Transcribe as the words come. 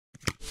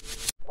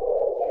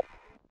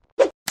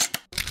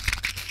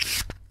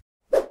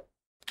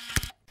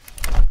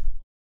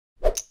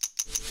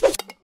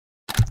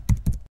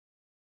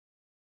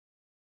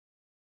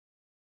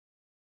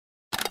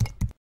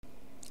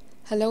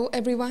Hello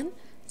everyone.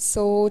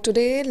 So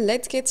today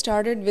let's get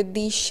started with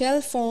the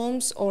shell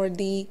forms or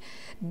the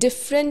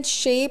different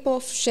shape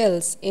of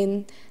shells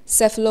in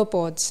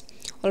cephalopods.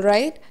 All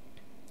right.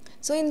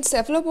 So in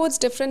cephalopods,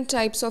 different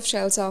types of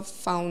shells are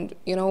found,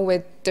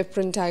 with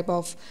different type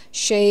of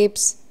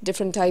shapes,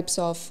 different types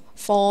of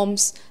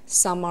forms.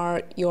 Some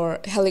are your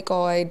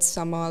helicoid,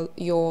 some are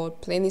your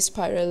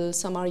planispiral,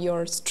 some are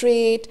your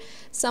straight,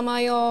 some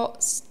are your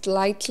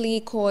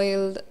slightly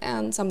coiled,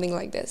 and something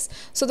like this.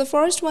 So the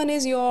first one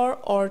is your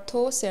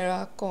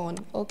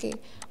Orthoceracone. Okay,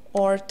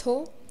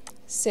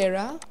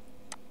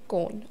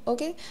 Orthoceracone.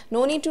 Okay,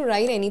 no need to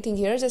write anything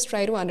here, just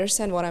try to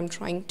understand what I'm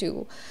trying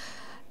to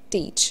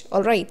teach.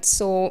 All right,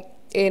 so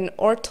in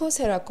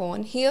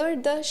Orthoceracone, here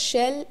the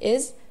shell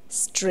is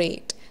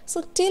straight.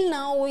 So till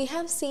now we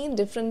have seen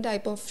different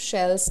type of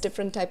shells,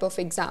 different type of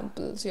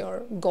examples,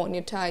 your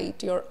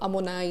Goniatitic, your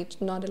Ammonite,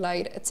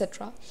 Nautiloidea,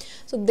 etc.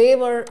 So they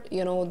were,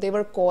 they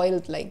were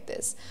coiled like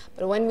this.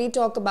 But when we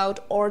talk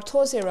about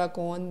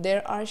Orthoceracone,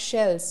 there are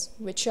shells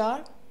which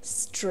are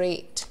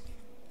straight.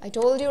 I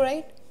told you,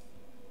 right?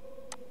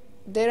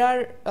 There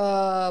are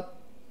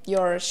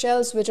your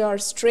shells which are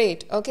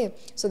straight. Okay,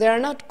 so they are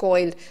not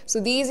coiled. So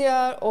these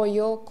are, or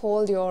you're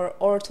called your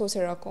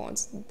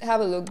Orthoceracones.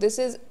 Have a look, this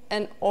is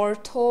an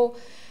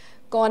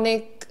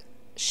orthoconic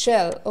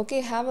shell. Okay,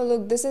 have a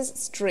look, this is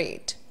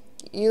straight.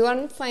 You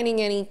aren't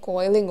finding any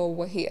coiling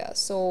over here.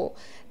 So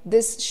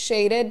this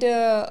shaded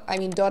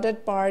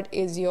dotted part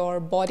is your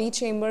body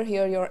chamber.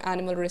 Here your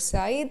animal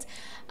resides,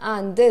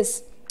 and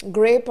this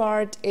gray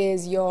part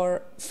is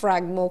your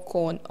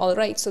phragmocone. All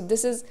right, so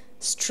this is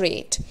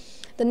straight.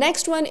 The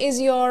next one is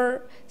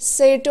your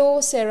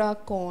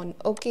Crtoceracone.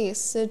 Okay,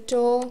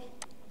 Crtoceracone.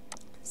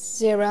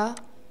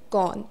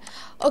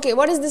 Okay,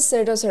 what is this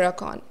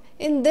Crtoceracone?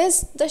 In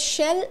this, the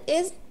shell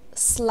is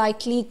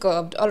slightly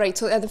curved. All right,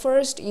 so at the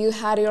first you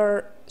had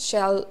your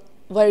shell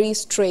very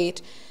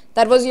straight.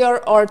 That was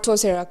your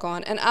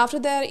Orthoceracone, and after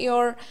that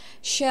your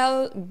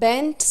shell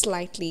bent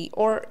slightly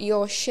or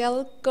your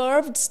shell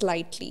curved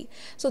slightly.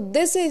 So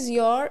this is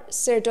your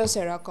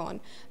Crtoceracone.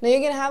 Now you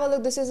can have a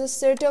look, this is a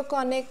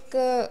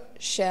certoconic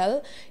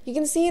shell. You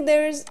can see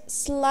there is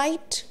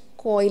slight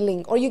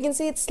coiling, or you can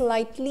say it's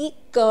slightly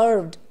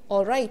curved.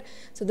 All right,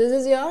 so this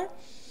is your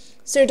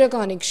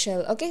certoconic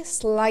shell. Okay,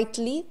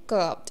 slightly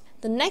curved.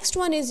 The next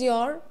one is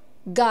your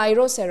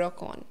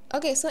Gyroceracone.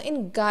 Okay, so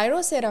in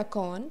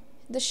Gyroceracone,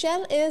 the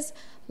shell is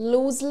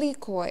loosely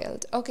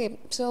coiled. Okay,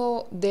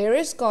 so there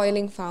is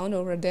coiling found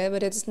over there,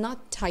 but it's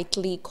not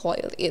tightly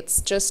coiled. It's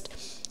just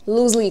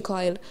loosely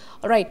coiled.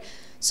 All right,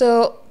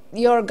 so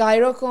your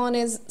Gyrocone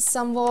is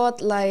somewhat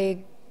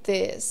like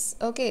this.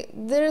 Okay,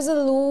 there is a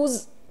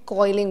loose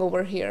coiling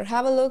over here.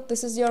 Have a look,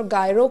 this is your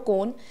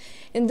Gyrocone.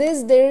 In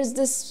this, there is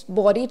this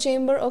body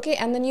chamber. Okay,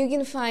 and then you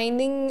can find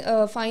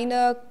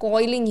a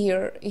coiling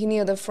here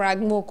near the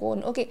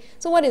phragmocone. Okay,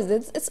 so what is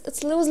this?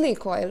 It's loosely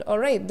coiled. All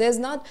right, there's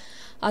not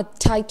a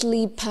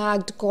tightly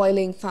packed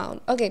coiling found.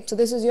 Okay, so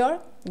this is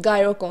your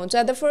Gyrocone. So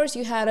at the first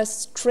you had a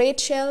straight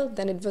shell,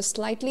 then it was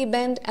slightly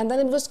bent, and then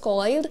it was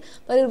coiled,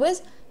 but it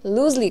was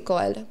loosely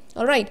coiled.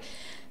 All right,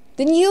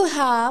 then you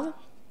have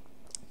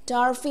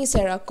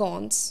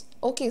Tarphyceracones.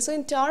 Okay, so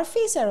in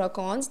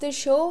Tarphyceracones, they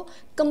show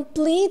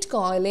complete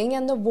coiling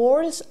and the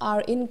whorls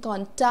are in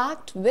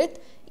contact with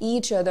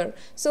each other.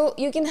 So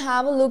you can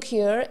have a look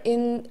here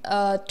in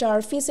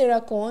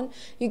Tarphyceracone.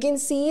 You can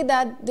see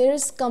that there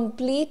is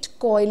complete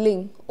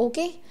coiling.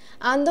 Okay,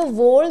 and the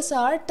whorls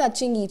are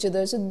touching each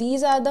other. So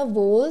these are the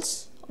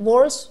whorls.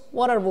 Whorls,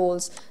 what are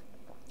whorls?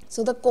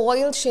 So the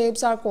coil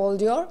shapes are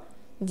called your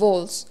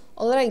whorls.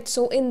 All right,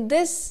 so in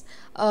this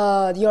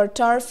your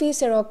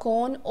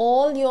Tarphyceracone,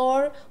 all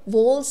your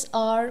whorls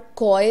are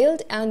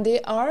coiled and they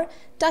are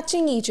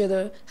touching each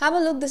other. Have a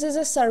look, this is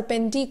a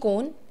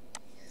Serpenticone.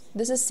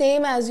 This is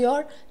same as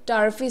your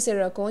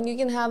Tarphyceracone. You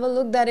can have a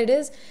look that it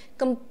is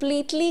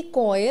completely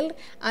coiled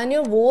and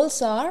your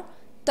whorls are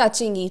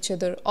touching each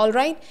other. All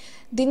right,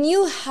 then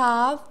you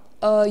have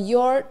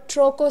your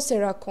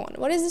Trochoceracone.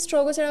 What is this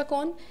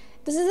Trochoceracone?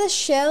 This is a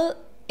shell.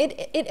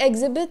 It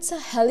exhibits a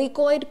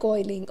helicoid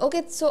coiling.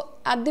 Okay, so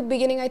at the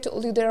beginning I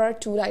told you there are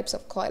two types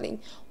of coiling.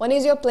 One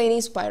is your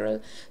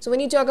planispiral. So when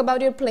you talk about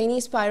your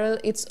planispiral,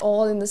 it's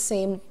all in the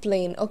same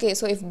plane. Okay,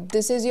 so if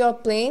this is your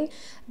plane,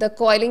 the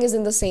coiling is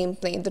in the same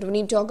plane. But when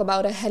you talk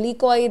about a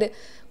helicoid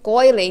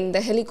coiling, the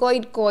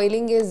helicoid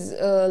coiling is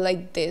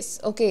like this.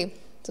 Okay,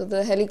 so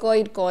the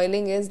helicoid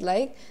coiling is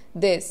like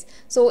this.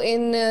 So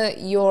in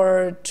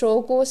your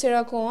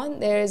Trochoceracone,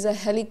 there is a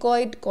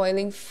helicoid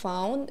coiling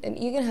found, and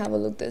you can have a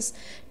look this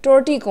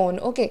Torticone.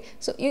 Okay,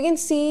 so you can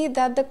see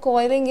that the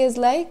coiling is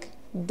like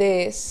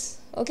this.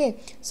 Okay,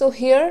 so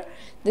here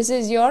this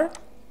is your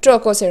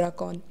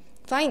Trochoceracone.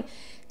 Fine.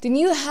 Then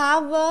you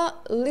have a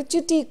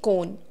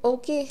Litiuticone.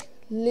 Okay,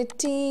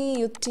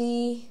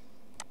 Litiuticone.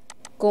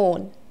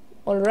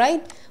 All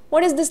right.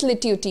 What is this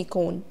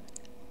Litiuticone?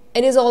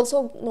 It is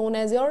also known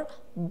as your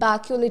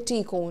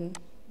Baculiticone.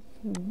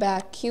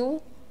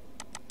 Baculiticone.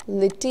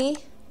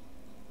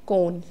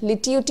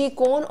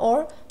 Litiuticone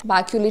or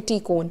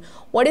Baculiticone.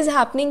 What is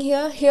happening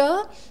here?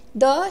 Here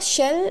the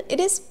shell, it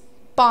is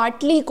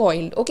partly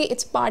coiled. Okay,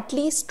 it's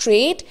partly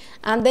straight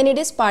and then it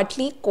is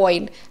partly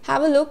coiled.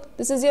 Have a look.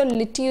 This is your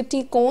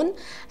Litiuticone.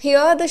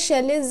 Here the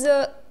shell is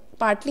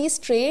partly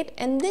straight,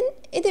 and then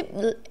at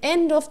the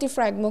end of the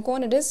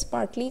phragmocone it is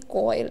partly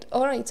coiled.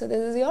 Alright, so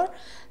this is your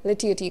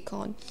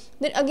Litiuticone.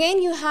 Then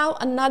again you have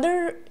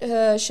another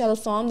shell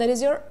form, that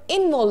is your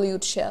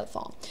involute shell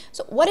form.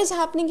 So what is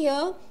happening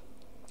here?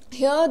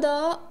 Here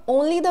the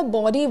only the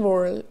body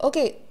whorl,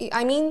 okay,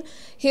 I mean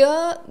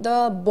here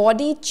the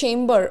body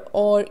chamber,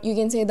 or you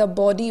can say the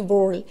body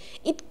whorl,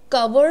 it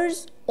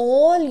covers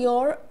all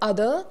your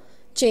other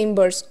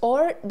chambers,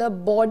 or the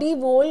body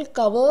whorl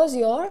covers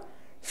your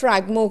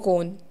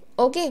phragmocone.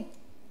 Okay,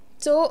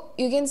 so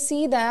you can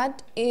see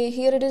that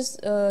here it is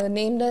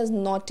named as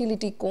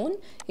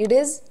Nautiloidecone. It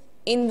is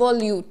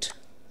involute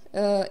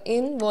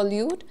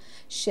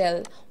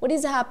shell. What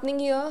is happening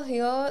here?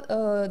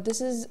 This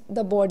is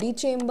the body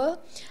chamber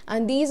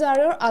and these are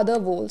your other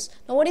whorls.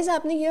 Now what is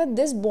happening here?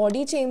 This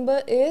body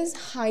chamber is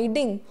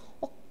hiding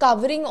or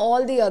covering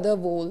all the other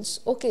whorls.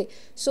 Okay,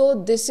 so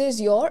this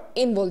is your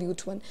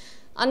involute one.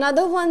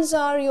 Another ones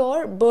are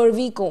your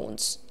Barbie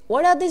cones.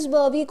 What are these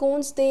Barbie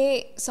cones?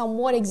 They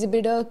somewhat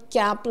exhibit a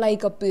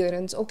cap-like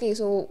appearance. Okay,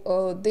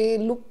 so they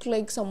look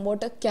like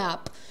somewhat a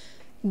cap.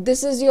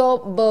 This is your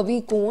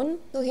Barbie cone.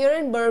 So here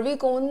in Barbie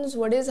cones,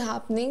 what is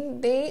happening?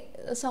 They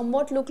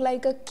somewhat look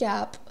like a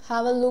cap.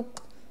 Have a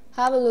look.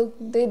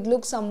 They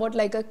look somewhat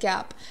like a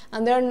cap,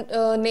 and they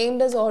are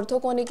named as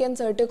orthoconic and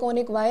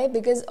certoconic. Why?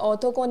 Because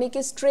orthoconic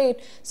is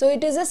straight, so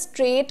it is a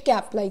straight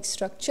cap-like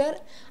structure,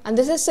 and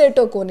this is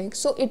certoconic,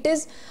 so it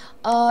is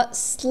a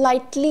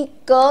slightly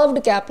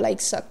curved cap-like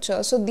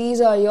structure. So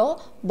these are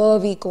your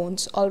Barbie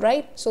cones. All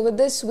right. So with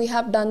this, we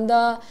have done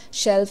the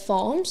shell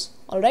forms.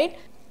 All right.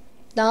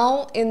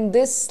 Now in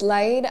this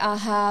slide, I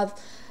have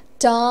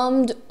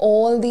termed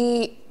all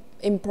the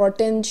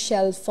important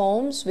shell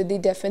forms with the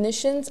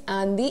definitions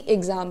and the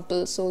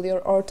examples. So your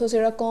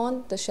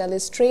Orthoceracone, the shell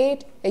is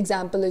straight,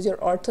 example is your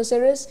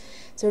Orthoceras.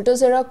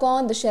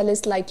 Ceratoceracone, the shell is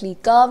slightly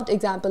curved,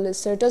 example is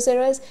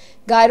Ceratoceras.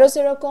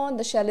 Gyroceracone,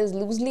 the shell is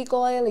loosely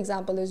coiled,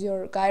 example is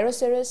your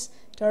Gyroceras.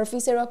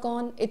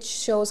 Tarphyceracone, it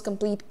shows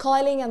complete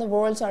coiling and the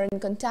whorls are in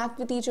contact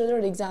with each other,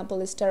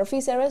 example is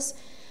Tarphyceras.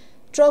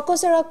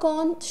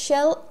 Trochoceracone,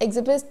 shell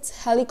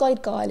exhibits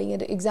helicoid coiling,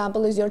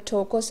 example is your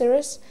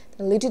Trochoceras.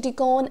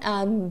 Litiuticone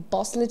and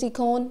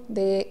Litiuticone,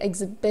 they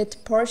exhibit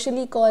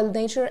partially coiled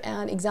nature,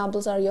 and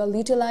examples are your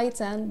Litulites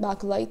and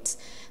Baculites.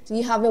 So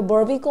you have your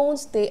Barbie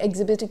cones, they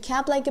exhibit a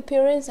cap-like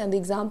appearance, and the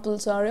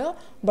examples are your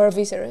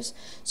Barbiceras.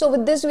 So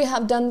with this, we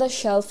have done the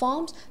shell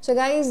forms. So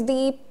guys,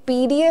 the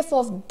PDF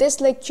of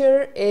this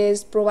lecture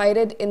is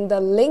provided in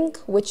the link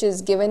which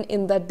is given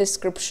in the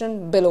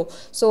description below.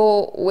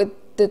 So with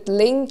that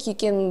link, you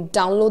can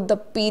download the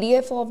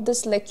PDF of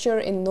this lecture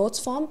in notes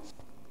form.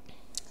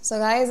 So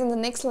guys, in the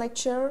next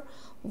lecture,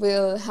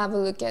 we'll have a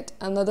look at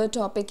another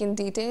topic in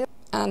detail.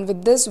 And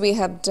with this, we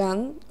have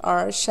done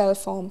our shell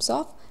forms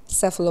of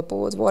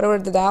cephalopods. Whatever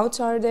the doubts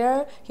are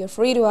there, you're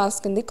free to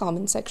ask in the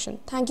comment section.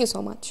 Thank you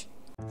so much.